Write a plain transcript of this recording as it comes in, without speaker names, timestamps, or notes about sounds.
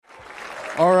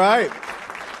All right.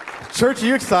 Church, are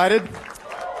you excited?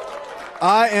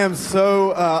 I am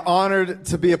so honored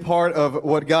to be a part of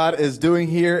what God is doing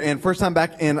here, and first time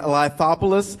back in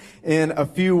Lithopolis in a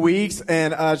few weeks.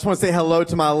 And I just want to say hello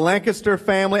to my Lancaster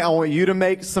family. I want you to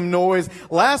make some noise.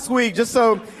 Last week, just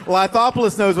so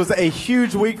Lithopolis knows, was a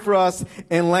huge week for us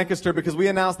in Lancaster because we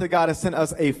announced that God has sent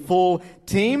us a full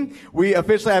team. We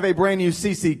officially have a brand new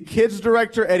CC Kids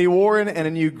director, Eddie Warren, and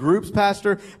a new groups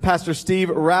pastor, Pastor Steve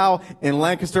Rao in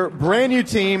Lancaster. Brand new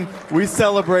team. We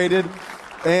celebrated.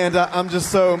 And I'm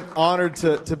just so honored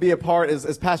to be a part.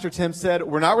 As Pastor Tim said,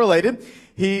 we're not related.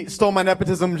 He stole my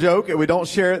nepotism joke. We don't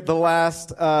share the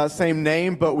last same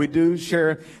name, but we do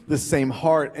share the same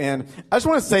heart. And I just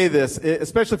want to say this,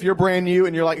 especially if you're brand new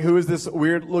and you're like, who is this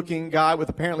weird-looking guy with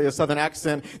apparently a southern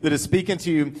accent that is speaking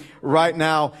to you right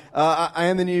now? I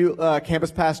am the new campus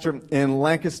pastor in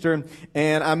Lancaster,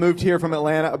 and I moved here from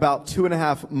Atlanta about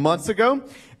 2.5 months ago.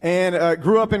 And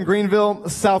grew up in Greenville,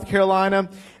 South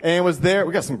Carolina, and was there.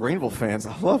 We got some Greenville fans.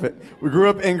 I love it. We grew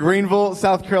up in Greenville,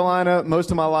 South Carolina most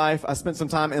of my life. I spent some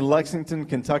time in Lexington,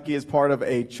 Kentucky as part of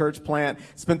a church plant.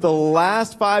 Spent the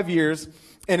last 5 years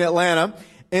in Atlanta.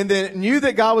 And then knew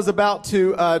that God was about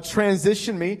to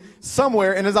transition me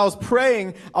somewhere. And as I was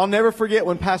praying, I'll never forget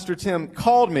when Pastor Tim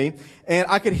called me, and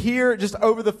I could hear just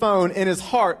over the phone in his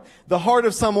heart, the heart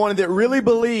of someone that really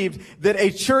believed that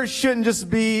a church shouldn't just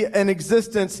be an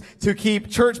existence to keep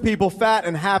church people fat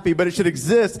and happy, but it should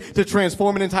exist to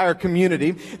transform an entire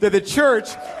community. That the church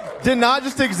did not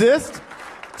just exist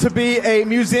to be a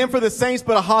museum for the saints,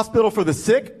 but a hospital for the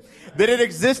sick. That it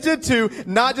existed to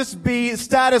not just be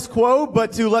status quo,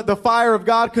 but to let the fire of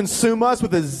God consume us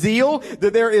with a zeal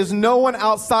that there is no one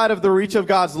outside of the reach of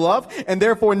God's love, and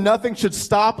therefore nothing should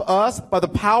stop us by the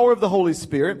power of the Holy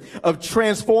Spirit of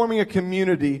transforming a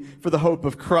community for the hope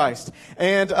of Christ.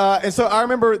 And so I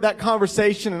remember that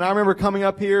conversation, and I remember coming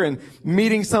up here and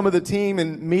meeting some of the team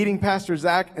and meeting Pastor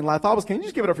Zach in Lithopolis. Can you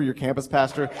just give it up for your campus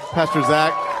pastor, Pastor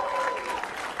Zach?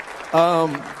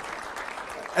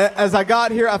 As I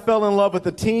got here, I fell in love with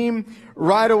the team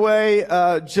right away.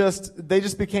 They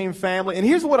just became family. And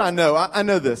here's what I know. I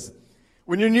know this.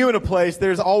 When you're new in a place,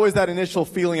 there's always that initial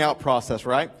feeling out process,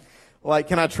 right? Like,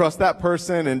 can I trust that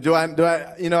person? And do I,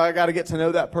 I got to get to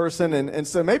know that person. And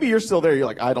so maybe you're still there. You're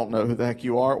like, I don't know who the heck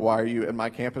you are. Why are you at my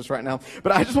campus right now?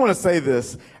 But I just want to say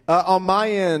this. On my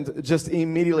end, just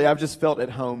immediately, I've just felt at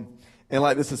home. And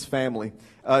like this is family,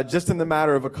 just in the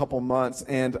matter of a couple months.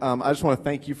 And I just want to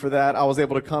thank you for that. I was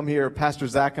able to come here. Pastor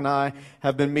Zach and I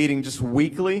have been meeting just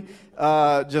weekly,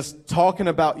 just talking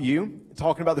about you,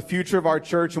 talking about the future of our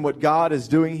church and what God is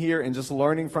doing here and just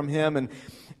learning from him.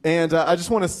 And I just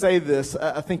want to say this.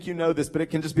 I think you know this, but it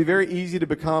can just be very easy to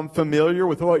become familiar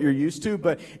with what you're used to.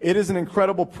 But it is an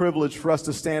incredible privilege for us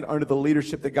to stand under the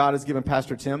leadership that God has given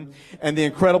Pastor Tim and the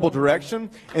incredible direction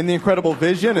and the incredible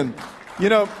vision. And,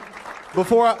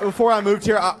 Before I moved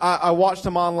here, I watched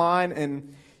him online,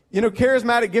 and,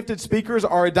 charismatic gifted speakers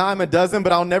are a dime a dozen,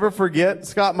 but I'll never forget,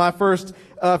 Scott, my first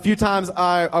few times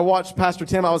I watched Pastor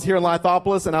Tim. I was here in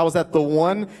Lithopolis, and I was at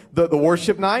the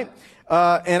worship night.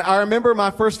 And I remember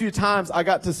my first few times I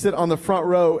got to sit on the front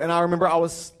row, and I remember I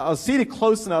was seated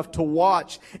close enough to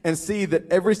watch and see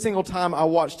that every single time I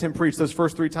watched him preach, those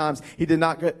first 3 times, he did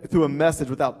not get through a message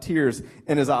without tears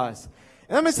in his eyes.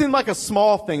 And that may seem like a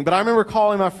small thing, but I remember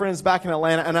calling my friends back in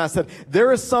Atlanta, and I said,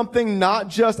 there is something not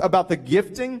just about the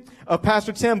gifting of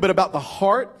Pastor Tim, but about the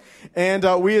heart. And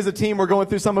we as a team were going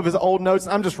through some of his old notes.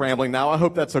 I'm just rambling now. I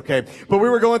hope that's okay. But we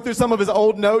were going through some of his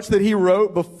old notes that he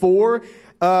wrote before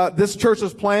this church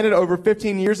was planted over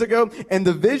 15 years ago. And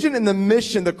the vision and the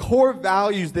mission, the core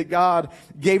values that God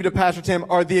gave to Pastor Tim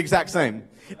are the exact same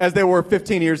as they were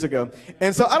 15 years ago.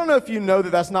 And so I don't know if you know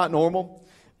that that's not normal.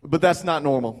 But that's not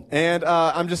normal. And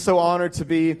I'm just so honored to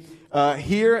be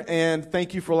here, and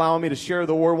thank you for allowing me to share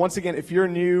the word. Once again, if you're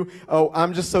new,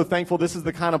 I'm just so thankful this is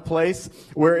the kind of place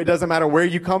where it doesn't matter where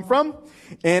you come from,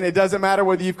 and it doesn't matter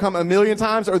whether you've come a million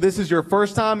times or this is your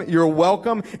first time, you're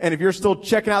welcome. And if you're still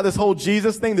checking out this whole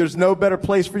Jesus thing, there's no better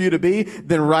place for you to be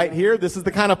than right here. This is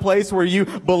the kind of place where you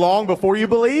belong before you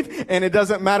believe, and it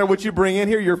doesn't matter what you bring in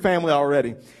here, you're family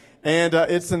already. And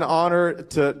it's an honor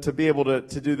to be able to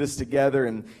do this together.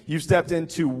 And you stepped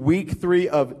into week 3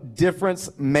 of Difference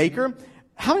Maker.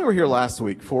 How many were here last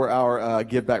week for our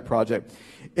Give Back project?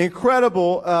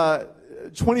 Incredible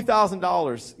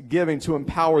 $20,000 giving to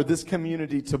empower this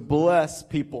community to bless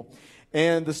people.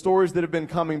 And the stories that have been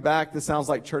coming back, this sounds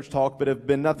like church talk, but have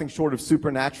been nothing short of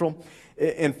supernatural.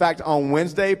 In fact, on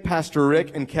Wednesday, Pastor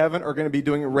Rick and Kevin are going to be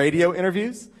doing radio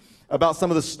interviews about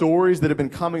some of the stories that have been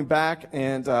coming back,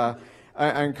 and I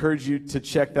encourage you to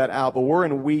check that out. But we're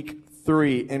in week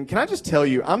 3. And can I just tell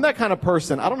you, I'm that kind of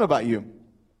person. I don't know about you.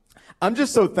 I'm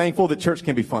just so thankful that church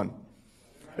can be fun.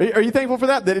 Are you thankful for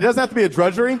that? That it doesn't have to be a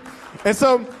drudgery? And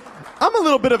so I'm a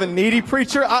little bit of a needy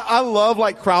preacher. I love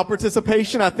like crowd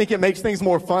participation. I think it makes things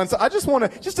more fun. So I just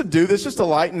want to do this, just to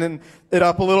lighten it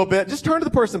up a little bit. Just turn to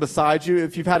the person beside you.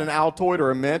 If you've had an Altoid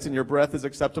or a mint and your breath is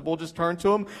acceptable, just turn to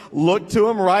them, look to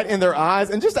them right in their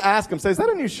eyes, and just ask them, say, is that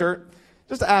a new shirt?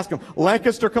 Just ask them.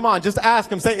 Lancaster, come on, just ask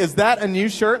them. Say, is that a new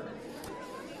shirt?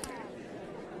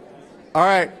 All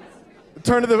right.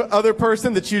 Turn to the other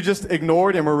person that you just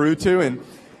ignored and were rude to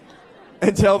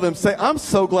and tell them, say, I'm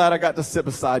so glad I got to sit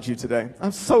beside you today.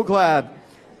 I'm so glad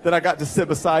that I got to sit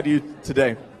beside you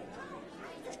today.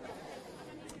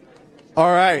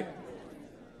 All right.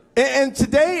 And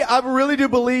today, I really do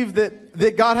believe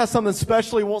that God has something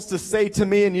special He wants to say to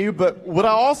me and you. But what I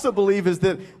also believe is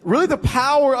that really the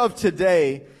power of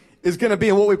today is going to be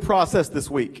in what we process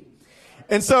this week.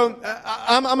 And so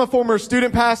I'm a former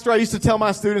student pastor. I used to tell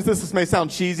my students, this may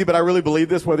sound cheesy, but I really believe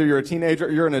this, whether you're a teenager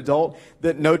or you're an adult,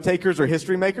 that note takers are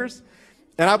history makers.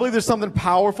 And I believe there's something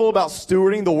powerful about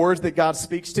stewarding the words that God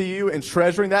speaks to you and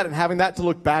treasuring that and having that to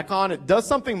look back on. It does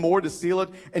something more to seal it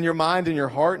in your mind and your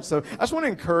heart. So I just want to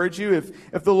encourage you,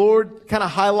 if the Lord kind of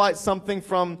highlights something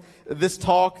from this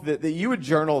talk, that you would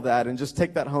journal that and just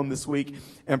take that home this week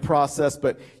and process.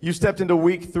 But you stepped into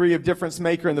week 3 of Difference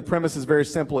Maker, and the premise is very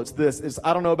simple. It's this.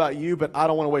 I don't know about you, but I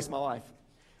don't want to waste my life.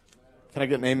 Can I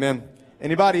get an amen?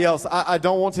 Anybody else? I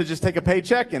don't want to just take a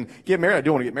paycheck and get married. I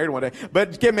do want to get married one day.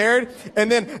 But get married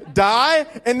and then die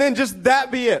and then just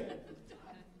that be it.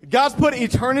 God's put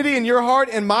eternity in your heart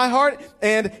and my heart,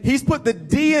 and He's put the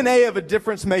DNA of a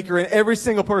difference maker in every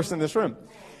single person in this room.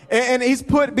 And He's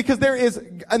put, because there is,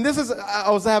 and this is, I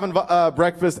was having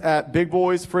breakfast at Big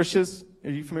Boys Frisch's. Are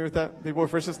you familiar with that? Big Boy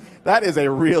Frisch's? That is a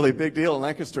really big deal in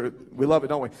Lancaster. We love it,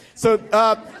 don't we? So,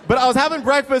 but I was having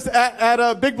breakfast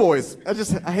at Big Boys.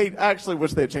 I actually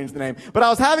wish they had changed the name. But I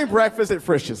was having breakfast at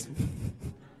Frisch's.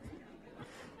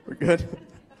 We're good?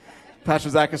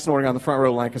 Pastor Zach is snoring on the front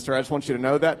row, Lancaster. I just want you to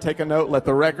know that. Take a note. Let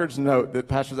the records note that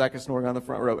Pastor Zach is snoring on the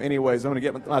front row. Anyways, I'm going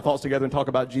to get my thoughts together and talk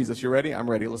about Jesus. You ready? I'm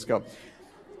ready. Let's go.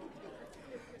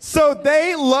 So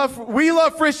we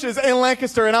love Frisch's in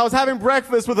Lancaster, and I was having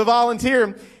breakfast with a volunteer,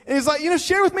 and he's like,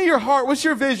 share with me your heart. What's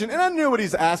your vision? And I knew what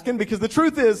he's asking, because the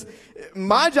truth is,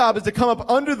 my job is to come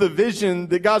up under the vision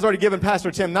that God's already given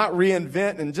Pastor Tim, not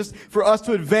reinvent, and just for us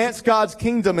to advance God's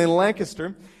kingdom in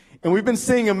Lancaster. And we've been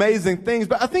seeing amazing things,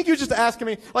 but I think you're just asking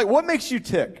me, like, what makes you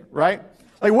tick, right?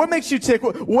 Like, what makes you tick?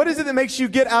 What is it that makes you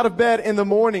get out of bed in the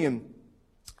morning? And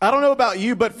I don't know about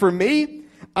you, but for me,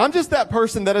 I'm just that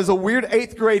person that as a weird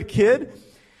 8th grade kid,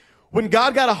 when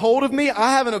God got a hold of me,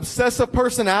 I have an obsessive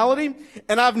personality,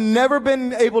 and I've never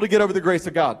been able to get over the grace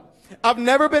of God. I've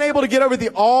never been able to get over the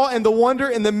awe and the wonder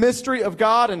and the mystery of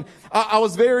God. And I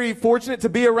was very fortunate to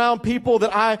be around people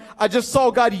that I just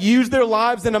saw God use their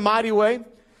lives in a mighty way.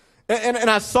 And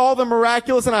I saw the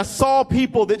miraculous, and I saw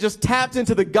people that just tapped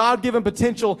into the God-given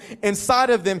potential inside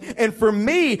of them. And for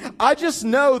me, I just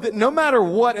know that no matter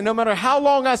what, and no matter how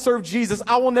long I serve Jesus,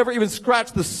 I will never even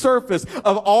scratch the surface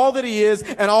of all that He is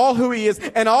and all who He is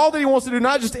and all that He wants to do,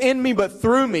 not just in me, but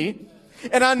through me.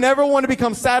 And I never want to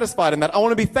become satisfied in that. I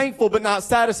want to be thankful but not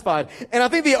satisfied. And I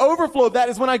think the overflow of that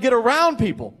is when I get around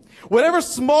people. Whatever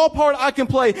small part I can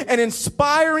play in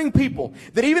inspiring people,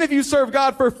 that even if you serve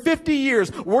God for 50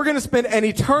 years, we're going to spend an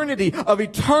eternity of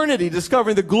eternity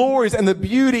discovering the glories and the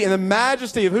beauty and the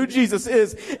majesty of who Jesus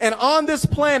is. And on this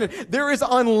planet, there is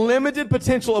unlimited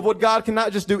potential of what God can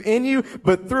not just do in you,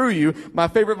 but through you. My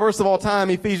favorite verse of all time,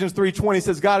 Ephesians 3:20,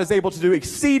 says God is able to do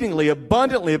exceedingly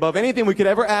abundantly above anything we could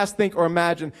ever ask, think, or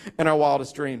imagine in our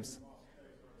wildest dreams.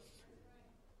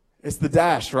 It's the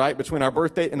dash, right, between our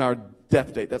birth date and our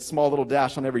death date, that small little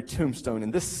dash on every tombstone.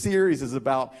 And this series is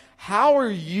about how are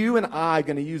you and I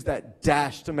going to use that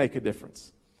dash to make a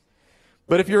difference.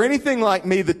 But if you're anything like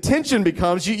me, the tension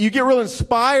becomes you get real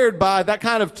inspired by that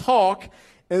kind of talk.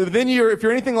 And then if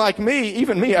you're anything like me,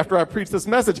 even me, after I preach this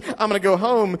message, I'm going to go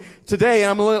home today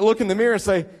and I'm going to look in the mirror and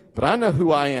say, but I know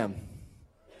who I am.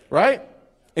 Right?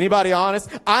 Anybody honest?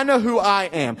 I know who I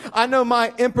am. I know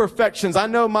my imperfections. I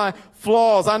know my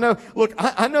flaws. I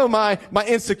know my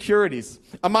insecurities.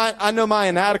 I know my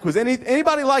inadequacies.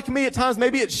 Anybody like me at times,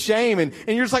 maybe it's shame. And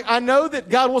you're just like, I know that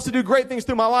God wants to do great things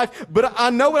through my life, but I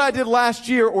know what I did last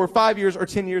year or 5 years or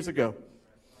 10 years ago.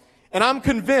 And I'm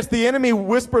convinced the enemy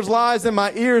whispers lies in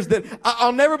my ears that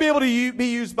I'll never be able to be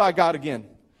used by God again.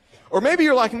 Or maybe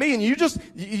you're like me and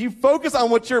you focus on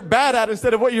what you're bad at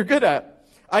instead of what you're good at.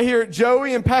 I hear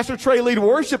Joey and Pastor Trey lead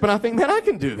worship, and I think, man, I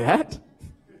can do that.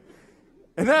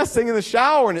 And then I sing in the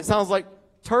shower, and it sounds like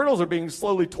turtles are being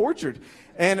slowly tortured.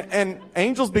 And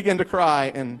angels begin to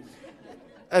cry. And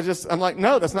I'm like,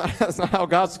 no, that's not how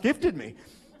God's gifted me.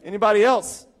 Anybody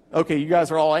else? Okay, you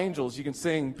guys are all angels. You can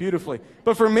sing beautifully.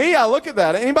 But for me, I look at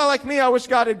that. Anybody like me, I wish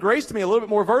God had graced me a little bit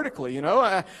more vertically, you know?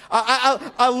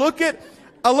 I look at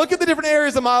the different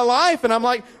areas of my life, and I'm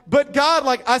like, but God,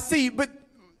 like, I see, but,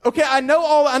 okay, I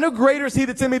know greater is he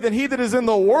that's in me than he that is in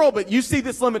the world, but you see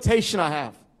this limitation I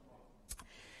have.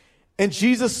 And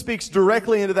Jesus speaks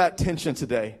directly into that tension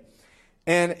today.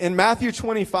 And in Matthew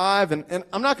 25, and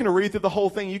I'm not going to read through the whole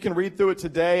thing. You can read through it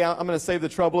today. I'm going to save the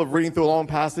trouble of reading through a long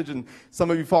passage and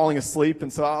some of you falling asleep.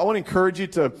 And so I want to encourage you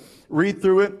to read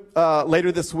through it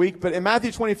later this week. But in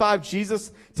Matthew 25,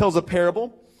 Jesus tells a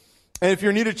parable. And if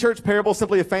you're new to church, parable is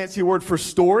simply a fancy word for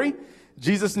story.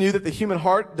 Jesus knew that the human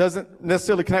heart doesn't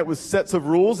necessarily connect with sets of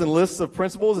rules and lists of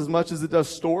principles as much as it does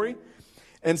story.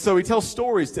 And so he tells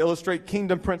stories to illustrate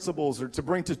kingdom principles or to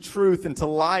bring to truth and to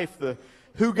life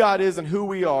who God is and who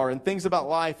we are and things about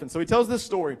life. And so he tells this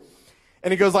story.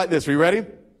 And he goes like this. Are you ready?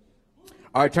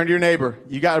 All right, turn to your neighbor.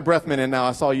 You got a breath mint in now.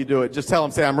 I saw you do it. Just tell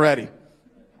him, say, I'm ready.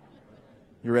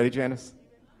 You ready, Janice?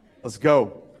 Let's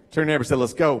go. Turn to your neighbor and say,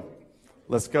 let's go.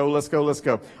 Let's go, let's go, let's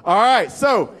go. All right,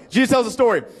 so Jesus tells a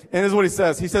story. And this is what he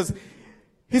says. He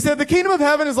said, the kingdom of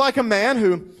heaven is like a man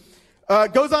who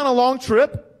goes on a long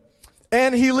trip,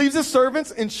 and he leaves his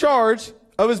servants in charge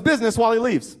of his business while he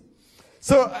leaves.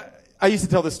 So I used to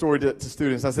tell this story to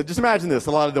students. I said, just imagine this.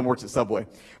 A lot of them worked at Subway.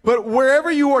 But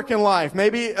wherever you work in life,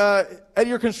 maybe at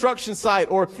your construction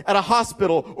site or at a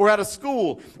hospital or at a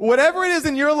school, whatever it is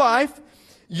in your life,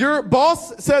 your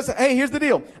boss says, hey, here's the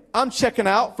deal. I'm checking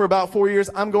out for about 4 years.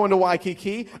 I'm going to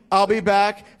Waikiki. I'll be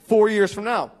back 4 years from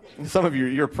now. And some of you,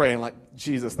 you're praying like,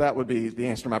 Jesus, that would be the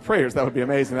answer to my prayers. That would be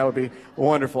amazing. That would be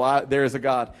wonderful. There is a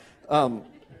God.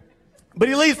 But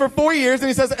he leaves for 4 years, and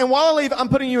he says, and while I leave, I'm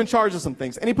putting you in charge of some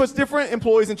things. And he puts different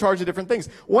employees in charge of different things.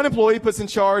 One employee puts in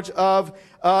charge of,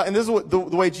 and this is what the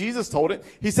way Jesus told it,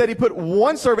 he said he put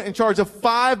one servant in charge of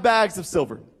 5 bags of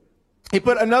silver. He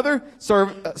put another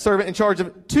servant in charge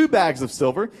of 2 bags of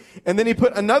silver, and then he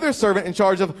put another servant in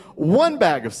charge of 1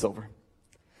 bag of silver.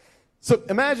 So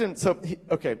imagine,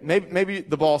 maybe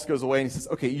the boss goes away and he says,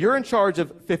 okay, you're in charge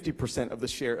of 50% of the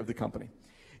share of the company.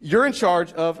 You're in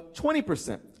charge of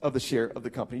 20% of the share of the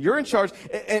company. You're in charge,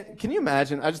 and can you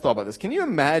imagine, I just thought about this, can you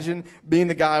imagine being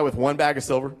the guy with 1 bag of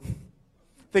silver?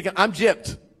 Thinking, I'm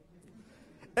gypped.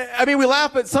 I mean, we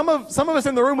laugh, but some of us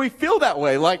in the room, we feel that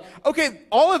way. Like, okay,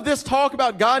 all of this talk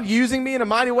about God using me in a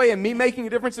mighty way and me making a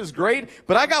difference is great,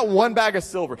 but I got 1 bag of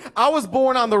silver. I was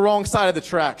born on the wrong side of the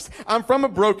tracks. I'm from a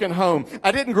broken home.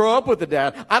 I didn't grow up with a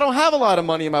dad. I don't have a lot of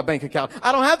money in my bank account.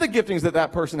 I don't have the giftings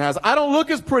that person has. I don't look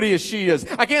as pretty as she is.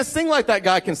 I can't sing like that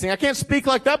guy can sing. I can't speak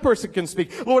like that person can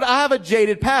speak. Lord, I have a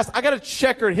jaded past. I got a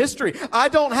checkered history. I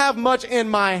don't have much in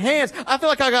my hands. I feel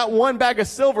like I got 1 bag of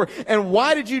silver, and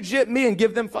why did you gyp me and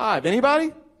give them 5?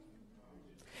 Anybody?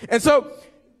 And so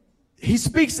he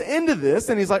speaks into this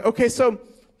and he's like, okay, so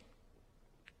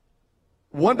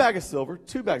 1 bag of silver,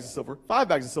 2 bags of silver, 5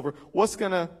 bags of silver, what's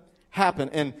going to happen?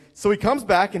 And so he comes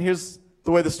back, and here's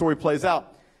the way the story plays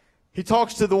out. He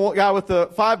talks to the guy with the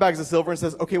 5 bags of silver and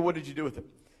says, okay, what did you do with it?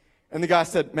 And the guy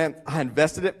said, man, I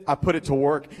invested it, I put it to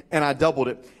work, and I doubled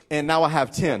it, and now I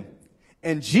have 10.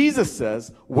 And Jesus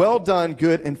says, well done,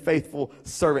 good and faithful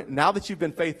servant. Now that you've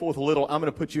been faithful with a little, I'm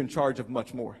going to put you in charge of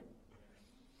much more.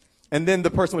 And then the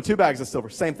person with 2 bags of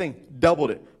silver, same thing, doubled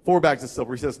it, 4 bags of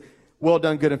silver. He says, well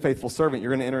done, good and faithful servant.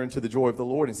 You're going to enter into the joy of the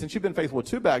Lord. And since you've been faithful with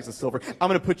 2 bags of silver, I'm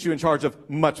going to put you in charge of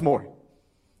much more.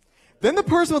 Then the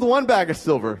person with 1 bag of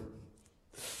silver,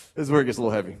 this is where it gets a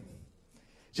little heavy.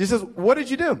 Jesus says, what did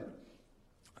you do?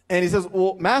 And he says,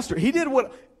 well, master, he did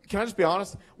what... Can I just be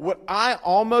honest? What I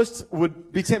almost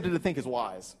would be tempted to think is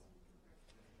wise.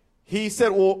 He said,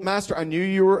 well, master, I knew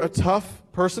you were a tough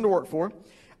person to work for.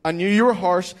 I knew you were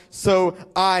harsh, so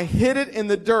I hid it in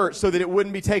the dirt so that it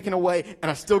wouldn't be taken away,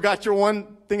 and I still got your 1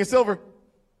 thing of silver.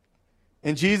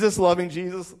 And Jesus, loving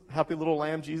Jesus, happy little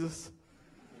lamb Jesus,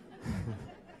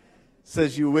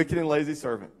 says, you wicked and lazy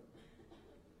servant.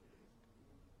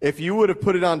 If you would have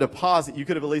put it on deposit, you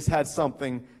could have at least had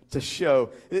something to show.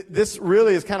 This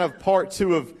really is kind of part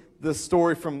 2 of the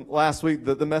story from last week,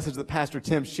 the message that Pastor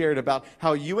Tim shared about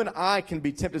how you and I can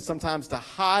be tempted sometimes to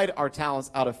hide our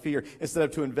talents out of fear instead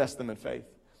of to invest them in faith.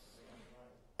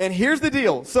 And here's the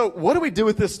deal. So what do we do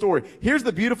with this story? Here's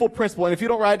the beautiful principle. And if you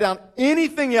don't write down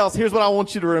anything else, here's what I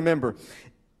want you to remember.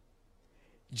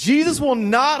 Jesus will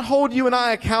not hold you and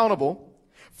I accountable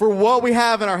for what we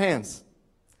have in our hands.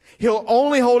 He'll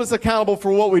only hold us accountable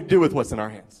for what we do with what's in our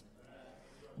hands.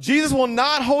 Jesus will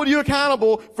not hold you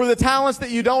accountable for the talents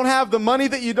that you don't have, the money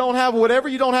that you don't have, whatever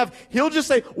you don't have. He'll just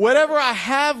say, whatever I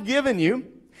have given you,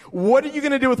 what are you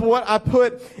going to do with what I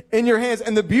put in your hands?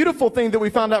 And the beautiful thing that we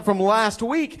found out from last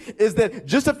week is that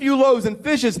just a few loaves and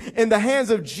fishes in the hands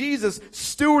of Jesus,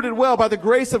 stewarded well by the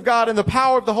grace of God and the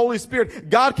power of the Holy Spirit,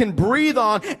 God can breathe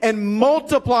on and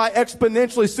multiply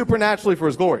exponentially, supernaturally for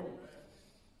His glory.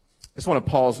 I just want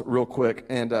to pause real quick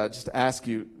and just ask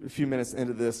you a few minutes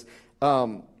into this.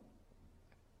 Can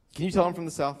you tell I'm from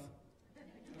the South?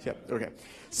 Yep. Okay.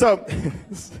 So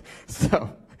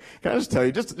can I just tell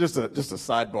you, just a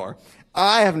sidebar.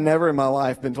 I have never in my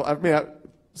life been told. I mean,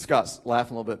 Scott's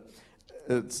laughing a little bit.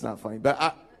 It's not funny,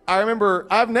 but I remember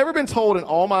I've never been told in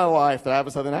all my life that I have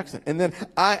a Southern accent. And then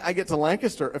I get to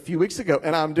Lancaster a few weeks ago,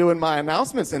 and I'm doing my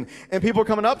announcements, and people are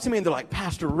coming up to me, and they're like,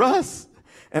 Pastor Russ.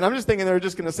 And I'm just thinking they're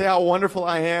just going to say how wonderful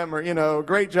I am, or,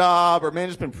 great job, or, man,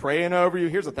 just been praying over you.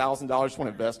 Here's $1,000. Just want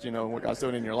to invest, in what God's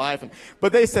doing in your life.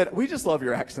 But they said, we just love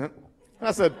your accent. And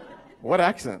I said, what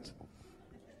accent?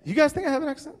 You guys think I have an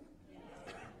accent?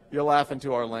 You're laughing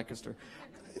to our Lancaster.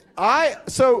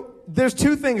 So there's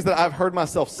two things that I've heard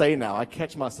myself say now. I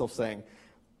catch myself saying,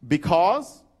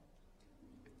 because,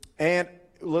 and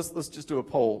let's just do a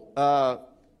poll.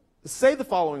 Say the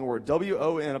following word,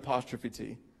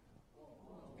 W-O-N''T.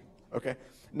 Okay.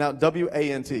 Now,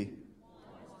 W-A-N-T.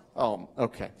 Oh,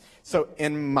 okay. So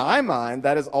in my mind,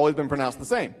 that has always been pronounced the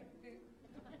same.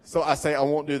 So I say I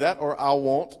won't do that, or I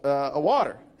want a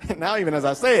water. Now even as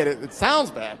I say it, it sounds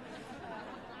bad.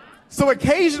 So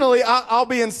occasionally I'll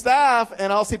be in staff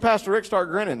and I'll see Pastor Rick start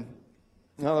grinning.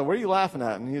 And I'm like, what are you laughing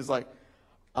at? And he's like,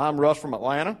 I'm Russ from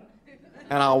Atlanta,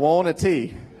 and I want a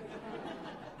tea.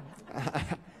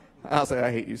 I'll say,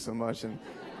 I hate you so much. And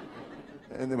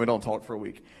then we don't talk for a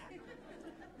week.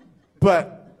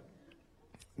 But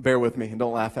bear with me and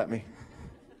don't laugh at me.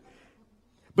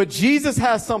 But Jesus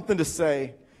has something to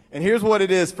say. And here's what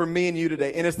it is for me and you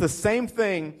today. And it's the same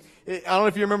thing. I don't know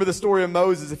if you remember the story of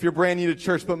Moses, if you're brand new to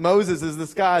church, but Moses is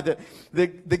this guy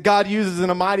that God uses in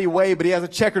a mighty way, but he has a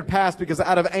checkered past because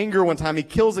out of anger one time, he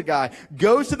kills a guy,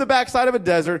 goes to the backside of a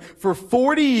desert for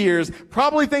 40 years,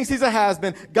 probably thinks he's a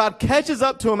has-been. God catches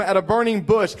up to him at a burning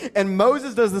bush, and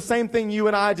Moses does the same thing you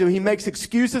and I do. He makes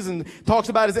excuses and talks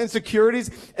about his insecurities,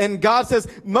 and God says,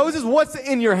 Moses, what's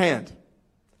in your hand?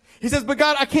 He says, but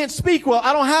God, I can't speak well.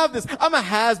 I don't have this. I'm a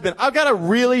has-been. I've got a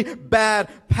really bad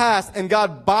past. And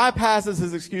God bypasses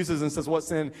his excuses and says,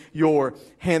 what's in your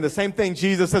hand? The same thing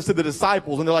Jesus says to the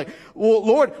disciples. And they're like, well,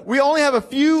 Lord, we only have a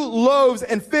few loaves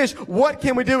and fish. What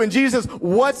can we do? And Jesus says,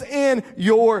 what's in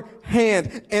your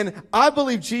hand? And I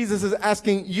believe Jesus is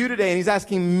asking you today, and he's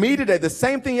asking me today, the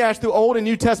same thing he asked through Old and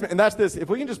New Testament. And that's this. If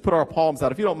we can just put our palms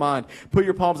out, if you don't mind, put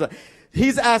your palms out.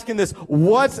 He's asking this,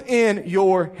 what's in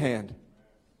your hand?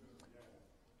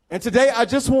 And today, I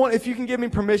just want, if you can give me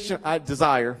permission, I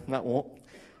desire,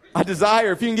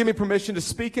 if you can give me permission to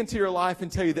speak into your life and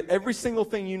tell you that every single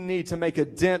thing you need to make a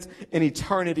dent in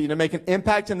eternity, to make an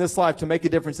impact in this life, to make a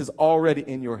difference is already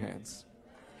in your hands.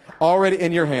 Already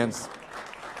in your hands.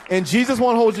 And Jesus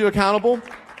won't hold you accountable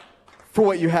for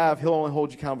what you have. He'll only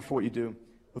hold you accountable for what you do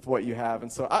with what you have.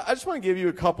 And so I just want to give you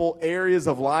a couple areas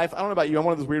of life. I don't know about you. I'm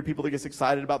one of those weird people that gets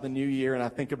excited about the new year, and I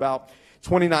think about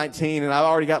 2019, and I've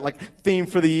already got theme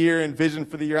for the year and vision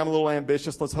for the year. I'm a little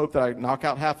ambitious. Let's hope that I knock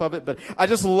out half of it. But I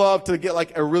just love to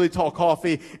get a really tall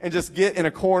coffee and just get in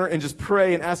a corner and just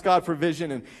pray and ask God for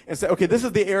vision and say, okay, this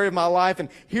is the area of my life, and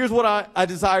here's what I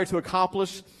desire to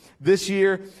accomplish this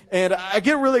year. And I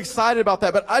get really excited about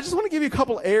that. But I just want to give you a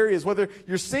couple areas, whether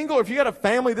you're single or if you got a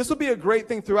family, this would be a great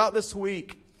thing throughout this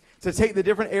week to take the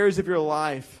different areas of your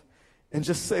life and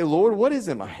just say, Lord, what is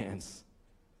in my hands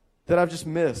that I've just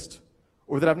missed?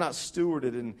 Or that I've not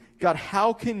stewarded. And God,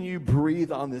 how can you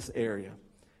breathe on this area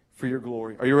for your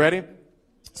glory? Are you ready?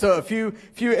 So a few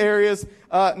areas.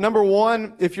 Number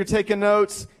one, if you're taking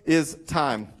notes, is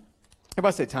time.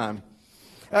 Everybody say time.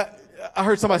 I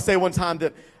heard somebody say one time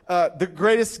that the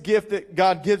greatest gift that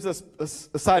God gives us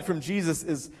aside from Jesus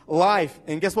is life.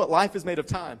 And guess what? Life is made of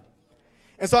time.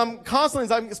 And so I'm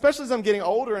constantly, especially as I'm getting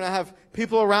older and I have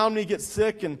people around me get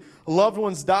sick and loved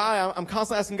ones die, I'm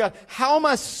constantly asking God, how am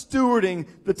I stewarding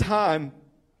the time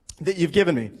that you've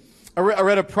given me? I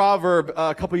read a proverb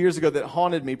a couple years ago that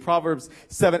haunted me. Proverbs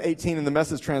 7:18 in the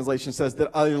Message translation says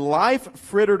that a life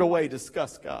frittered away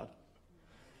disgusts God.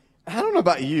 I don't know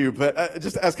about you, but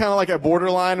just as kind of like a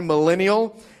borderline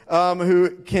millennial who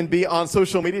can be on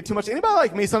social media too much. Anybody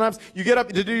like me, sometimes you get up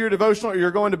to do your devotional or you're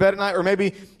going to bed at night, or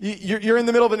maybe you're in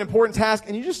the middle of an important task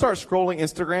and you just start scrolling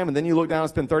Instagram, and then you look down and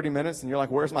spend 30 minutes and you're like,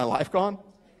 where's my life gone?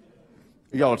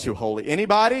 Y'all are too holy.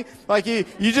 Anybody? Like you're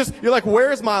like,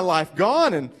 where's my life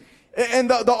gone? And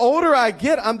the older I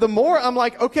get, the more I'm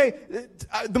like, okay,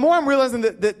 the more I'm realizing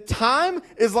that time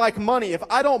is like money. If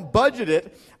I don't budget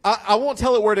it, I won't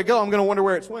tell it where to go. I'm going to wonder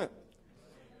where it's went.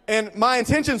 And my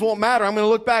intentions won't matter. I'm going to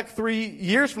look back 3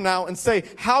 years from now and say,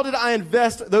 how did I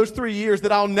invest those 3 years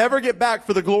that I'll never get back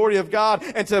for the glory of God,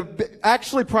 and to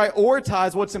actually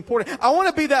prioritize what's important? I want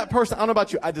to be that person. I don't know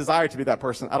about you. I desire to be that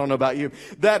person. I don't know about you.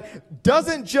 That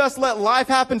doesn't just let life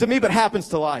happen to me, but happens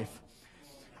to life.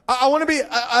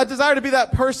 I desire to be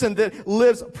that person that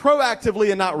lives proactively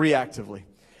and not reactively.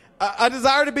 I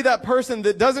desire to be that person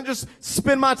that doesn't just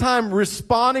spend my time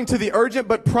responding to the urgent,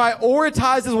 but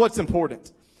prioritizes what's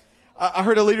important. I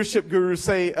heard a leadership guru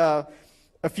say a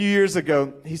few years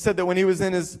ago, he said that when he was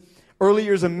in his early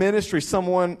years of ministry,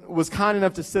 someone was kind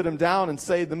enough to sit him down and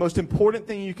say, the most important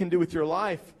thing you can do with your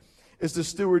life is to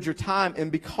steward your time.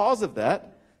 And because of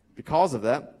that,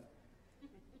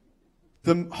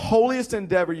 the holiest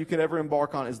endeavor you could ever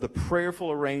embark on is the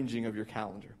prayerful arranging of your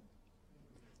calendar.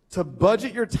 To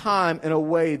budget your time in a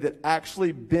way that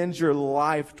actually bends your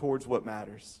life towards what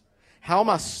matters. How am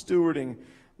I stewarding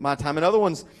my time? And other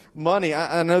ones, money.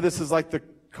 I know this is like the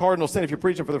cardinal sin. If you're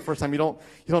preaching for the first time, you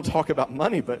don't talk about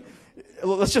money, but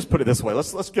let's just put it this way.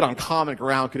 Let's get on common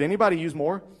ground. Could anybody use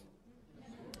more?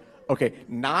 Okay,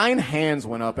 9 hands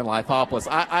went up in Lithopolis.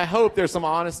 I hope there's some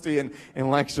honesty in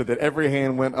lecture that every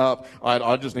hand went up.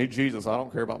 I just need Jesus. I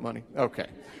don't care about money. Okay,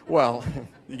 well,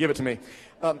 you give it to me.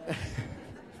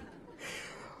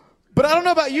 But I don't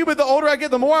know about you, but the older I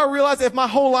get, the more I realize if my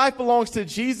whole life belongs to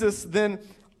Jesus, then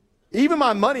even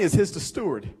my money is his to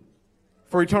steward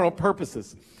for eternal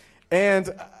purposes.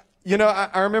 And,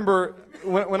 I remember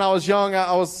when I was young,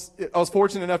 I was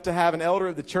fortunate enough to have an elder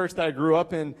of the church that I grew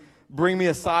up in bring me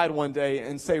aside one day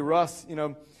and say, Russ,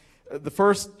 the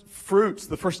first fruits,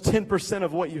 the first 10%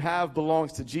 of what you have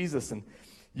belongs to Jesus. And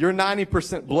your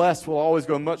 90% blessed will always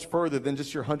go much further than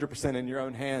just your 100% in your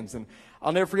own hands. And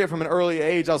I'll never forget, from an early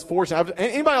age, I was fortunate.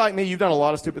 Anybody like me, you've done a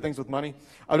lot of stupid things with money.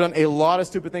 I've done a lot of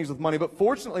stupid things with money. But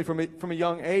fortunately, from a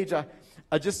young age,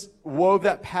 I just wove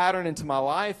that pattern into my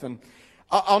life. And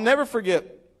I'll never forget,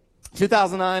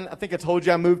 2009, I think I told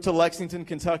you I moved to Lexington,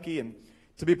 Kentucky, and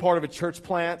to be part of a church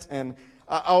plant. And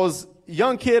I was a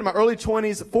young kid, in my early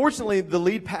 20s. Fortunately, the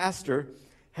lead pastor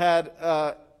had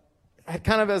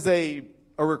kind of as a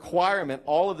requirement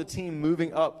all of the team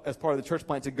moving up as part of the church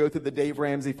plant to go through the Dave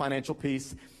Ramsey Financial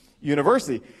Peace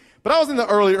University. But I was in the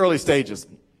early stages,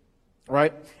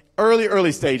 right?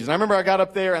 Early stages. And I remember I got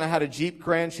up there and I had a Jeep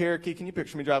Grand Cherokee. Can you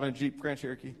picture me driving a Jeep Grand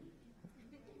Cherokee?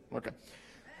 Okay.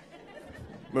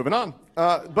 Moving on.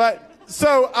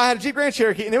 So I had a Jeep Grand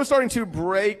Cherokee, and it was starting to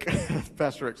break.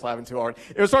 Pastor Rick's laughing too hard.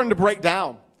 It was starting to break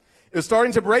down.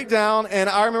 And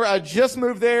I remember I just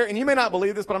moved there, and you may not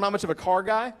believe this, but I'm not much of a car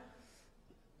guy.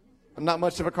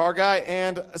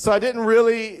 And so I didn't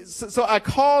really, so I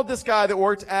called this guy that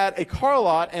worked at a car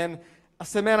lot, and I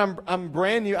said, man, I'm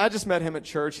brand new. I just met him at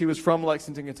church. He was from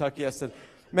Lexington, Kentucky. I said,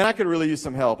 man, I could really use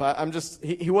some help.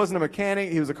 He wasn't a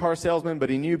mechanic. He was a car salesman, but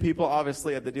he knew people,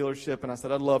 obviously, at the dealership. And I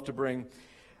said, I'd love to bring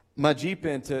my Jeep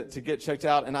in to get checked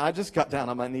out. And I just got down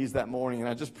on my knees that morning, and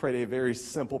I just prayed a very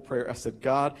simple prayer. I said,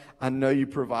 God, I know you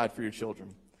provide for your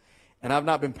children. And I've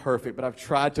not been perfect, but I've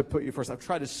tried to put you first. I've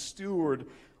tried to steward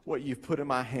what you've put in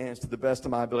my hands to the best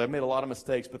of my ability. I've made a lot of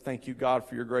mistakes, but thank you, God,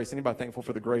 for your grace. Anybody thankful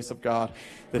for the grace of God,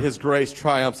 that his grace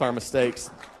triumphs our mistakes?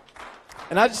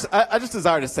 And I just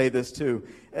desire to say this too.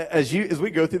 As we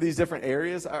go through these different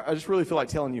areas, I just really feel like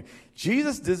telling you,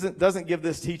 Jesus doesn't give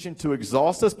this teaching to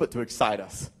exhaust us, but to excite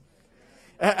us.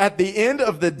 At the end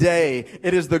of the day,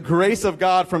 it is the grace of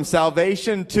God from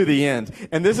salvation to the end.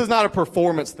 And this is not a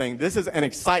performance thing. This is an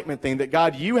excitement thing that,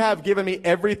 God, you have given me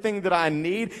everything that I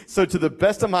need. So to the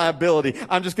best of my ability,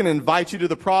 I'm just going to invite you to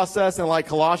the process. And like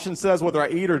Colossians says, whether I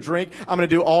eat or drink, I'm going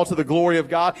to do all to the glory of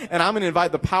God. And I'm going to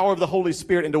invite the power of the Holy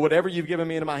Spirit into whatever you've given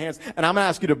me into my hands. And I'm going to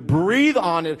ask you to breathe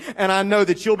on it. And I know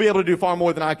that you'll be able to do far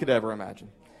more than I could ever imagine.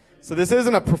 So this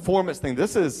isn't a performance thing.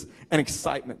 This is an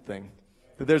excitement thing.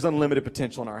 That there's unlimited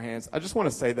potential in our hands. I just want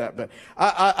to say that, but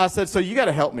I said, so you got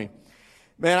to help me.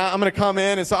 Man, I'm going to come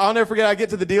in. And so I'll never forget, I get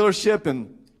to the dealership,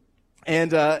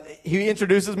 and he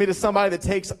introduces me to somebody that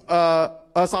takes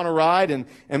us on a ride, and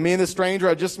me and this stranger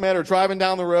I just met are driving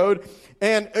down the road.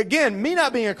 And again, me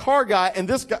not being a car guy, and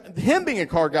this guy, him being a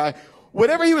car guy,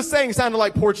 whatever he was saying sounded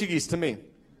like Portuguese to me.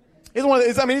 He's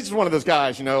just one of those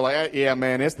guys, like, yeah,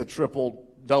 man, it's the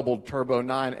double turbo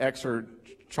 9Xer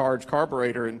charged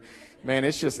carburetor, and man,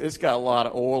 it's got a lot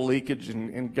of oil leakage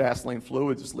and gasoline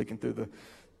fluid just leaking through the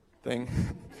thing.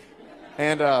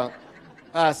 And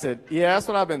I said, yeah, that's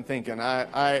what I've been thinking.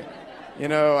 I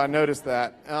I noticed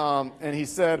that. And he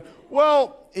said,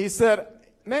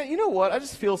 man, you know what? I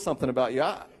just feel something about you.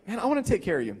 I want to take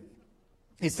care of you.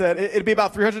 He said, it'd be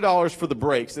about $300 for the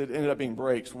brakes. It ended up being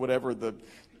brakes, whatever the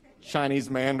Chinese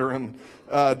Mandarin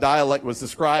dialect was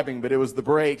describing, but it was the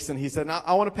brakes. And he said,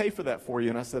 I want to pay for that for you.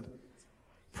 And I said,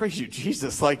 praise you,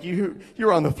 Jesus. Like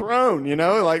you're on the throne,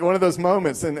 like one of those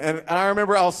moments. And I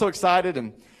remember I was so excited.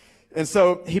 And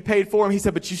so he paid for him. He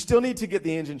said, but you still need to get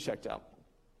the engine checked out.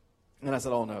 And I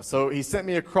said, oh no. So he sent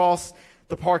me across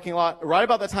the parking lot. Right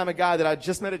about that time, a guy that I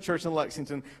just met at church in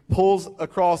Lexington pulls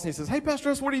across and he says, hey, Pastor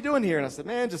Russ, what are you doing here? And I said,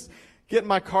 man, just getting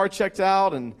my car checked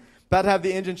out and about to have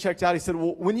the engine checked out. He said,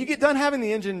 well, when you get done having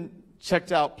the engine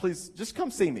checked out, please just come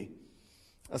see me.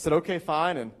 I said, okay,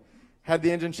 fine. And had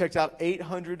the engine checked out,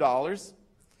 $800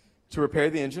 to repair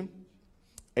the engine.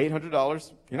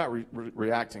 $800. You're not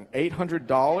reacting.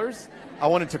 $800. I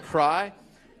wanted to cry.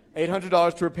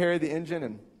 $800 to repair the engine.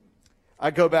 And I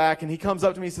go back, and he comes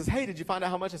up to me and says, hey, did you find out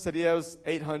how much? I said, yeah, it was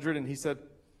 $800. And he said,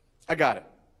 I got it.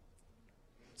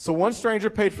 So one stranger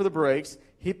paid for the brakes.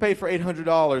 He paid for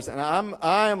 $800. And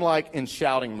I am like in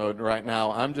shouting mode right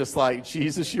now. I'm just like,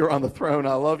 Jesus, you're on the throne.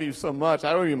 I love you so much.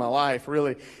 I owe you my life,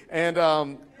 really. And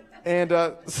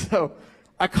so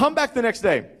I come back the next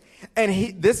day.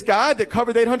 And this guy that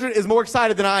covered the $800 is more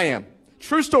excited than I am.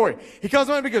 True story. He comes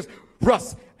up and he goes,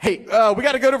 Russ, hey, we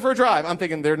got to go for a drive. I'm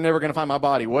thinking they're never going to find my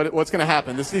body. What's going to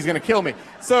happen? He's going to kill me.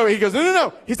 So he goes,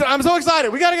 no. He said, I'm so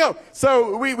excited. We got to go.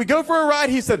 So we go for a ride.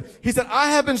 He said,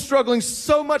 I have been struggling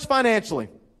so much financially.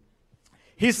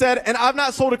 He said, and I've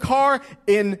not sold a car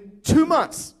in 2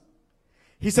 months.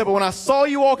 He said, but when I saw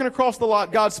you walking across the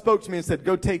lot, God spoke to me and said,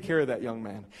 go take care of that young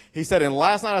man. He said, and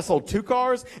last night I sold 2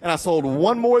 cars, and I sold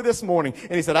 1 more this morning.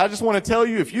 And he said, I just want to tell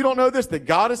you, if you don't know this, that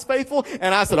God is faithful.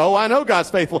 And I said, oh, I know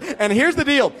God's faithful. And here's the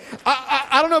deal.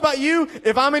 I don't know about you.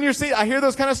 If I'm in your seat, I hear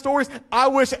those kind of stories. I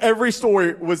wish every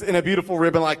story was in a beautiful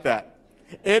ribbon like that.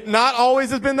 It not always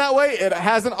has been that way. It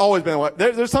hasn't always been that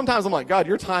way. There's sometimes I'm like, God,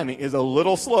 your timing is a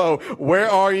little slow.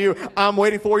 Where are you? I'm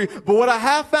waiting for you. But what I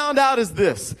have found out is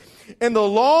this. In the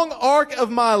long arc of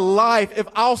my life, if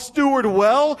I'll steward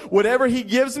well whatever he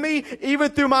gives me,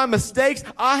 even through my mistakes,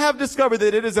 I have discovered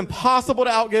that it is impossible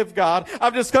to outgive God.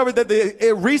 I've discovered that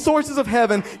the resources of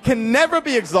heaven can never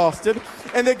be exhausted,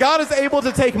 and that God is able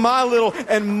to take my little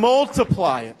and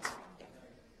multiply it.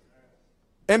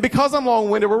 And because I'm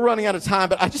long-winded, we're running out of time,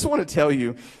 but I just want to tell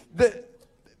you that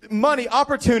money,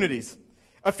 opportunities.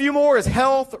 A few more is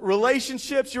health,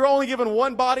 relationships. You're only given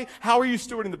one body. How are you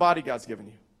stewarding the body God's given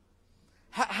you?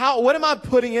 What am I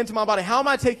putting into my body? How am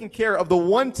I taking care of the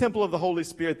one temple of the Holy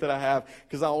Spirit that I have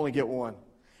because I only get one?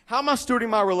 How am I stewarding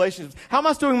my relationships? How am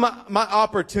I stewarding my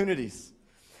opportunities?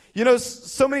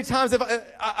 So many times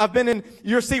I've been in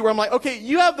your seat where I'm like, okay,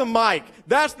 you have the mic.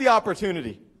 That's the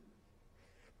opportunity.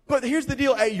 But here's the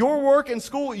deal. At your work and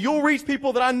school, you'll reach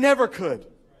people that I never could.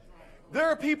 There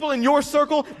are people in your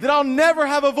circle that I'll never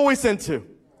have a voice into.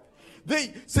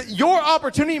 So your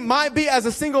opportunity might be as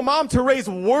a single mom to raise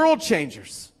world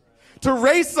changers, to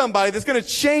raise somebody that's going to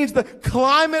change the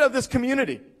climate of this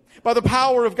community by the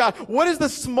power of God. What is the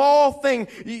small thing?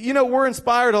 We're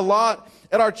inspired a lot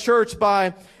at our church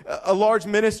by a large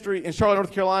ministry in Charlotte,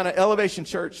 North Carolina, Elevation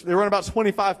Church. They run about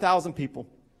 25,000 people.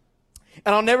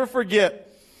 And I'll never forget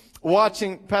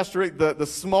watching Pastor Rick, the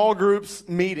small groups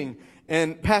meeting,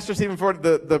 and Pastor Stephen Ford,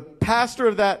 the pastor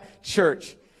of that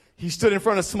church. He stood in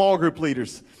front of small group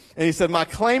leaders, and he said, my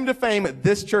claim to fame at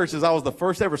this church is I was the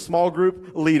first ever small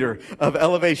group leader of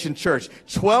Elevation Church.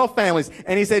 12 families.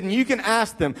 And he said, and you can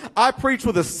ask them, I preach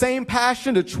with the same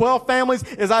passion to 12 families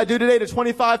as I do today to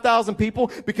 25,000 people,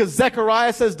 because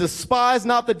Zechariah says, despise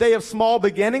not the day of small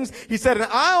beginnings. He said,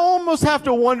 and I almost have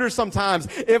to wonder sometimes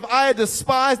if I had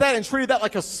despised that and treated that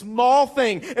like a small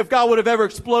thing, if God would have ever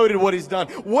exploded what he's done.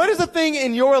 What is the thing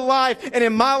in your life and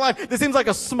in my life that seems like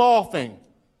a small thing?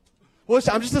 Well,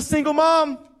 I'm just a single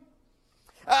mom.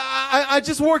 I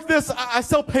just work this. I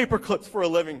sell paper clips for a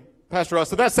living, Pastor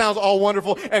Russ. So that sounds all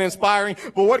wonderful and inspiring.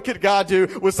 But what could God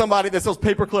do with somebody that sells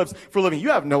paper clips for a living? You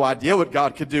have no idea what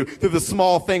God could do through the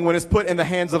small thing when it's put in the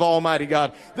hands of Almighty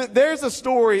God. There's a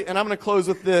story, and I'm going to close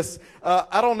with this.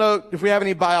 I don't know if we have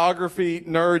any biography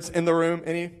nerds in the room.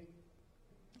 Any?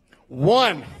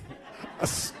 One.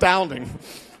 Astounding.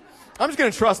 I'm just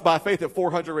going to trust by faith that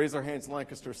 400 raised their hands in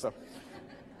Lancaster. So.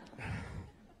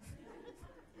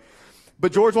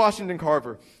 But George Washington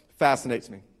Carver fascinates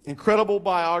me. Incredible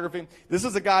biography. This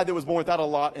is a guy that was born without a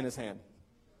lot in his hand.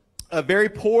 A very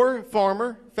poor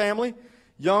farmer family,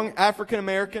 young African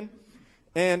American.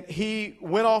 And he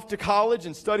went off to college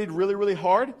and studied really, really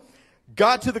hard.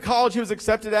 got to the college he was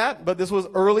accepted at, but this was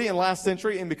early in last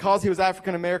century, and because he was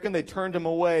African American, they turned him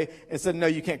away and said, no,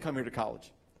 you can't come here to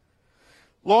college.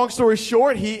 Long story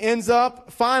short, he ends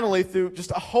up finally through just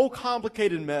a whole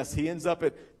complicated mess. He ends up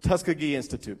at Tuskegee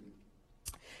Institute.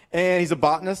 And he's a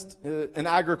botanist, an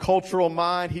agricultural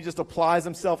mind. He just applies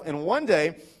himself. And one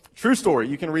day, true story,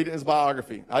 you can read it in his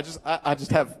biography. I just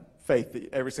have faith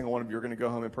that every single one of you are going to go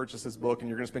home and purchase this book, and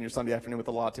you're going to spend your Sunday afternoon with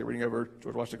a latte reading over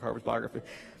George Washington Carver's biography.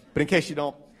 But in case you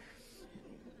don't,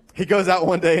 he goes out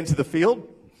one day into the field,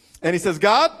 and he says,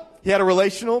 God, he had a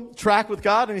relational track with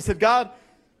God, and he said, God,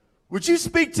 would you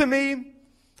speak to me?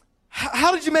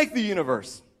 How did you make the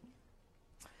universe?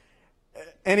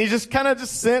 And he just kind of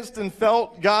just sensed and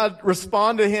felt God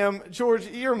respond to him, George,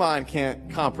 your mind can't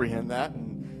comprehend that.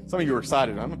 And some of you were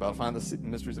excited. I'm about to find the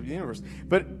mysteries of the universe.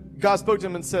 But God spoke to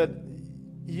him and said,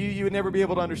 you would never be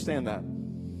able to understand that.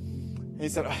 And he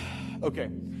said, okay.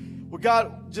 Well,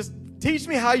 God, just teach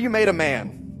me how you made a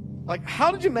man. Like,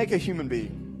 how did you make a human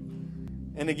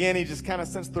being? And again, he just kind of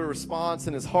sensed the response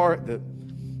in his heart that,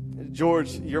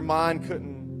 George, your mind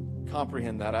couldn't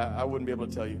comprehend that. I wouldn't be able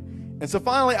to tell you. And so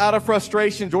finally, out of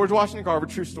frustration, George Washington Carver,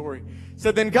 true story,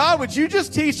 said, then God, would you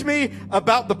just teach me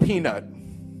about the peanut?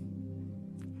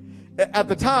 At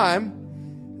the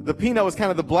time, the peanut was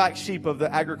kind of the black sheep of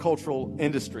the agricultural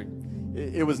industry.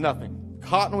 It was nothing.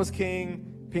 Cotton was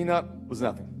king. Peanut was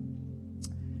nothing.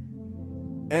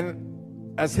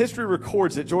 And as history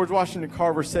records it, George Washington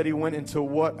Carver said he went into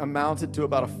what amounted to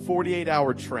about a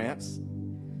 48-hour trance.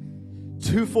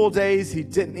 2 full days, he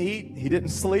didn't eat, he didn't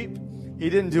sleep, he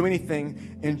didn't do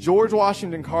anything. And George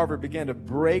Washington Carver began to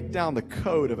break down the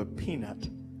code of a peanut.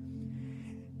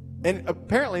 And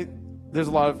apparently, there's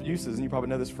a lot of uses, and you probably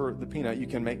know this for the peanut. You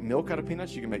can make milk out of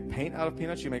peanuts, you can make paint out of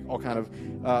peanuts, you can make all kind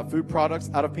of food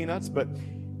products out of peanuts. But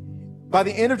by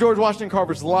the end of George Washington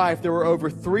Carver's life, there were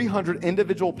over 300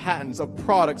 individual patents of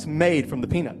products made from the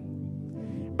peanut.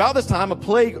 About this time, a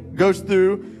plague goes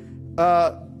through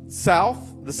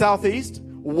the Southeast,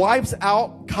 wipes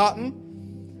out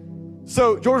cotton.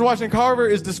 So George Washington Carver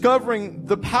is discovering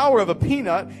the power of a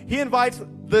peanut. He invites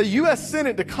the U.S.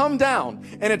 Senate to come down.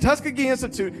 And at Tuskegee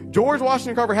Institute, George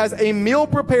Washington Carver has a meal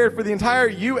prepared for the entire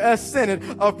U.S. Senate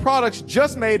of products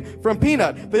just made from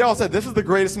peanut. They all said, this is the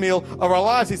greatest meal of our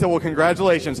lives. He said, well,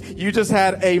 congratulations. You just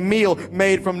had a meal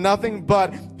made from nothing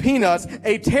but peanuts.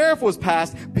 A tariff was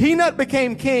passed. Peanut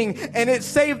became king, and it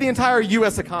saved the entire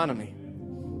U.S. economy.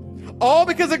 All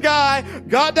because a guy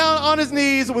got down on his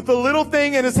knees with the little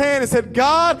thing in his hand and said,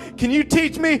 God, can you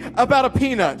teach me about a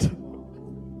peanut?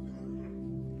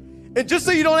 And just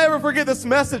so you don't ever forget this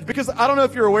message, because I don't know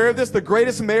if you're aware of this, the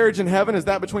greatest marriage in heaven is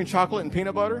that between chocolate and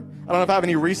peanut butter. I don't know if I have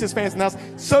any Reese's fans in the house.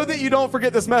 So that you don't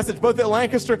forget this message, both at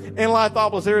Lancaster and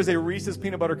Lithopolis, there is a Reese's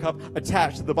peanut butter cup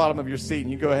attached to the bottom of your seat.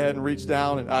 And you go ahead and reach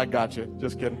down, and I got you.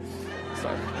 Just kidding.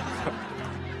 Sorry.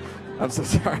 I'm so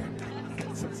sorry.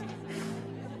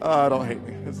 Don't hate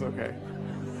me. It's okay.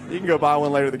 You can go buy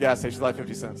one later at the gas station. It's like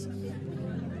 50 cents.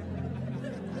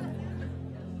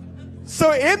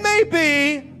 So it may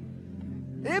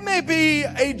be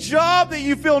a job that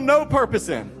you feel no purpose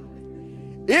in.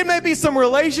 It may be some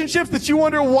relationships that you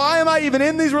wonder, why am I even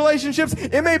in these relationships?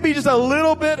 It may be just a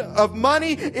little bit of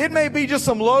money. It may be just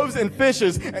some loaves and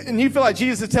fishes, and you feel like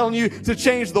Jesus is telling you to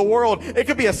change the world. It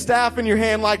could be a staff in your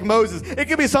hand like Moses. It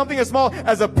could be something as small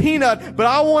as a peanut, but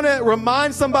I want to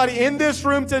remind somebody in this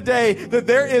room today that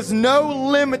there is no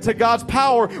limit to God's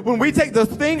power when we take the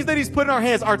things that He's put in our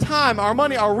hands, our time, our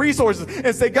money, our resources,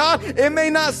 and say, God, it may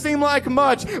not seem like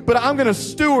much, but I'm going to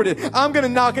steward it. I'm going to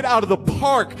knock it out of the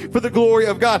park for the glory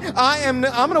of God. I'm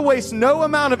going to waste no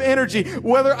amount of energy,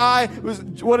 whether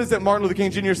what is it Martin Luther King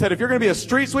Jr. said, if you're going to be a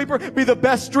street sweeper, be the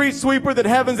best street sweeper that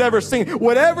heaven's ever seen.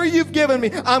 Whatever you've given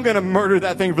me, I'm going to murder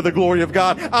that thing for the glory of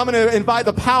God. I'm going to invite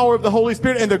the power of the Holy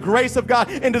Spirit and the grace of God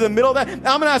into the middle of that.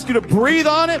 I'm going to ask you to breathe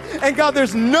on it. And God,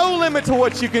 there's no limit to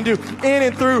what you can do in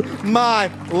and through my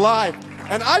life.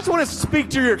 And I just want to speak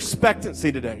to your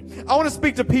expectancy today. I want to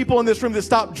speak to people in this room that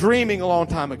stopped dreaming a long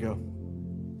time ago.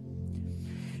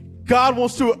 God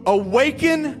wants to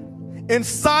awaken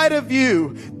inside of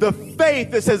you the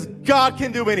faith that says God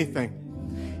can do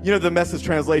anything. You know, the Message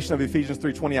translation of Ephesians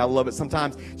 3:20, I love it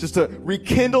sometimes. Just to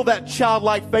rekindle that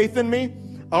childlike faith in me,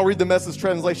 I'll read the Message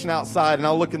translation outside and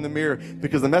I'll look in the mirror,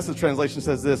 because the Message translation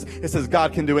says this. It says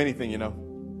God can do anything, you know.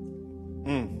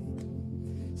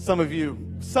 Some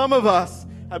of us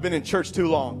have been in church too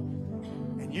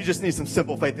long, and you just need some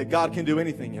simple faith that God can do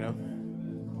anything, you know.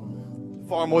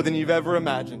 Far more than you've ever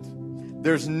imagined.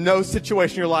 There's no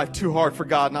situation in your life too hard for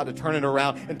God not to turn it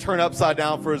around and turn upside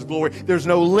down for His glory. There's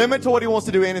no limit to what He wants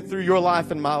to do in and through your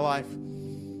life and my life.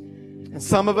 And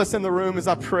some of us in the room, as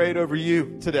I prayed over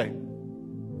you today,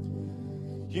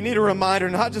 you need a reminder,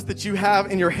 not just that you have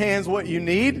in your hands what you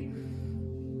need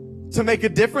to make a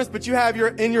difference, but you have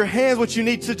in your hands what you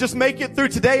need to just make it through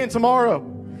today and tomorrow.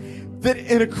 That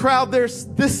in a crowd there's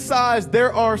this size,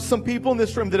 there are some people in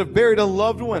this room that have buried a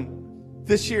loved one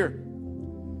this year.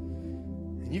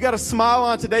 You got a smile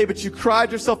on today, but you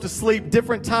cried yourself to sleep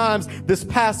different times this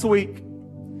past week.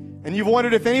 And you've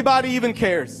wondered if anybody even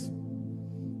cares.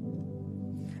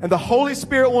 And the Holy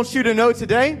Spirit wants you to know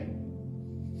today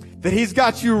that He's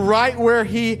got you right where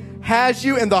He has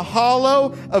you, in the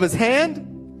hollow of His hand.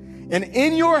 And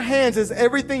in your hands is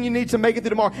everything you need to make it through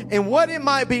tomorrow. And what it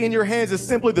might be in your hands is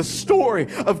simply the story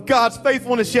of God's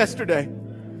faithfulness yesterday.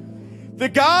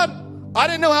 That God, I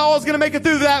didn't know how I was going to make it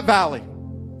through that valley,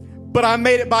 but I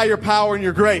made it by your power and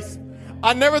your grace.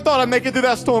 I never thought I'd make it through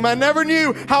that storm. I never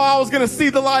knew how I was going to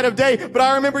see the light of day, but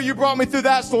I remember you brought me through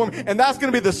that storm, and that's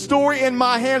going to be the story in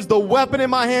my hands, the weapon in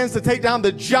my hands to take down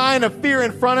the giant of fear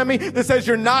in front of me that says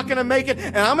you're not going to make it,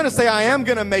 and I'm going to say I am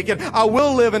going to make it. I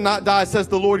will live and not die, says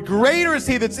the Lord. Greater is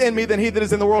He that's in me than he that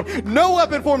is in the world. No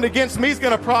weapon formed against me is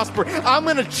going to prosper. I'm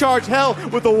going to charge hell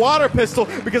with a water pistol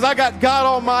because I got God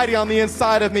Almighty on the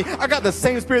inside of me. I got the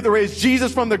same Spirit that raised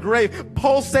Jesus from the grave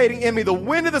pulsating in me, the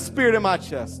wind of the Spirit in my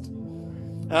chest.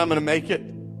 And I'm going to make it.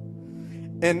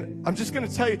 And I'm just going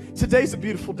to tell you, today's a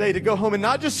beautiful day to go home and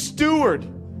not just steward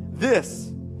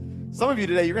this. Some of you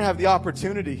today, you're going to have the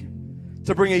opportunity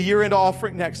to bring a year-end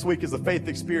offering next week as a faith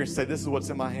experience. Say, this is what's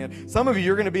in my hand. Some of you,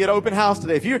 you're going to be at open house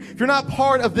today. If you're not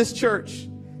part of this church,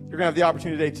 you're going to have the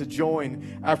opportunity today to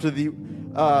join after the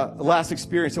last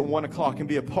experience at 1 o'clock and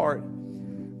be a part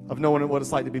of knowing what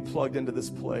it's like to be plugged into this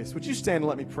place. Would you stand and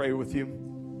let me pray with you?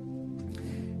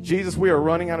 Jesus, we are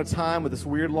running out of time with this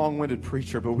weird, long-winded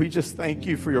preacher, but we just thank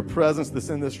you for your presence that's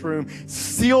in this room.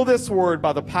 Seal this word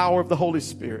by the power of the Holy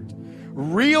Spirit.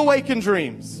 Reawaken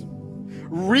dreams.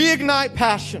 Reignite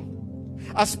passion.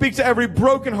 I speak to every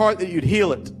broken heart that you'd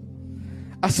heal it.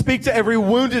 I speak to every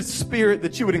wounded spirit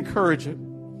that you would encourage it.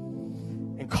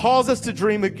 And cause us to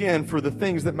dream again for the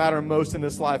things that matter most in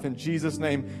this life. In Jesus'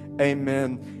 name,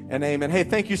 amen and amen. Hey,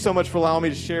 thank you so much for allowing me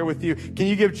to share with you. Can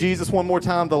you give Jesus one more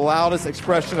time the loudest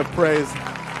expression of praise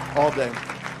all day?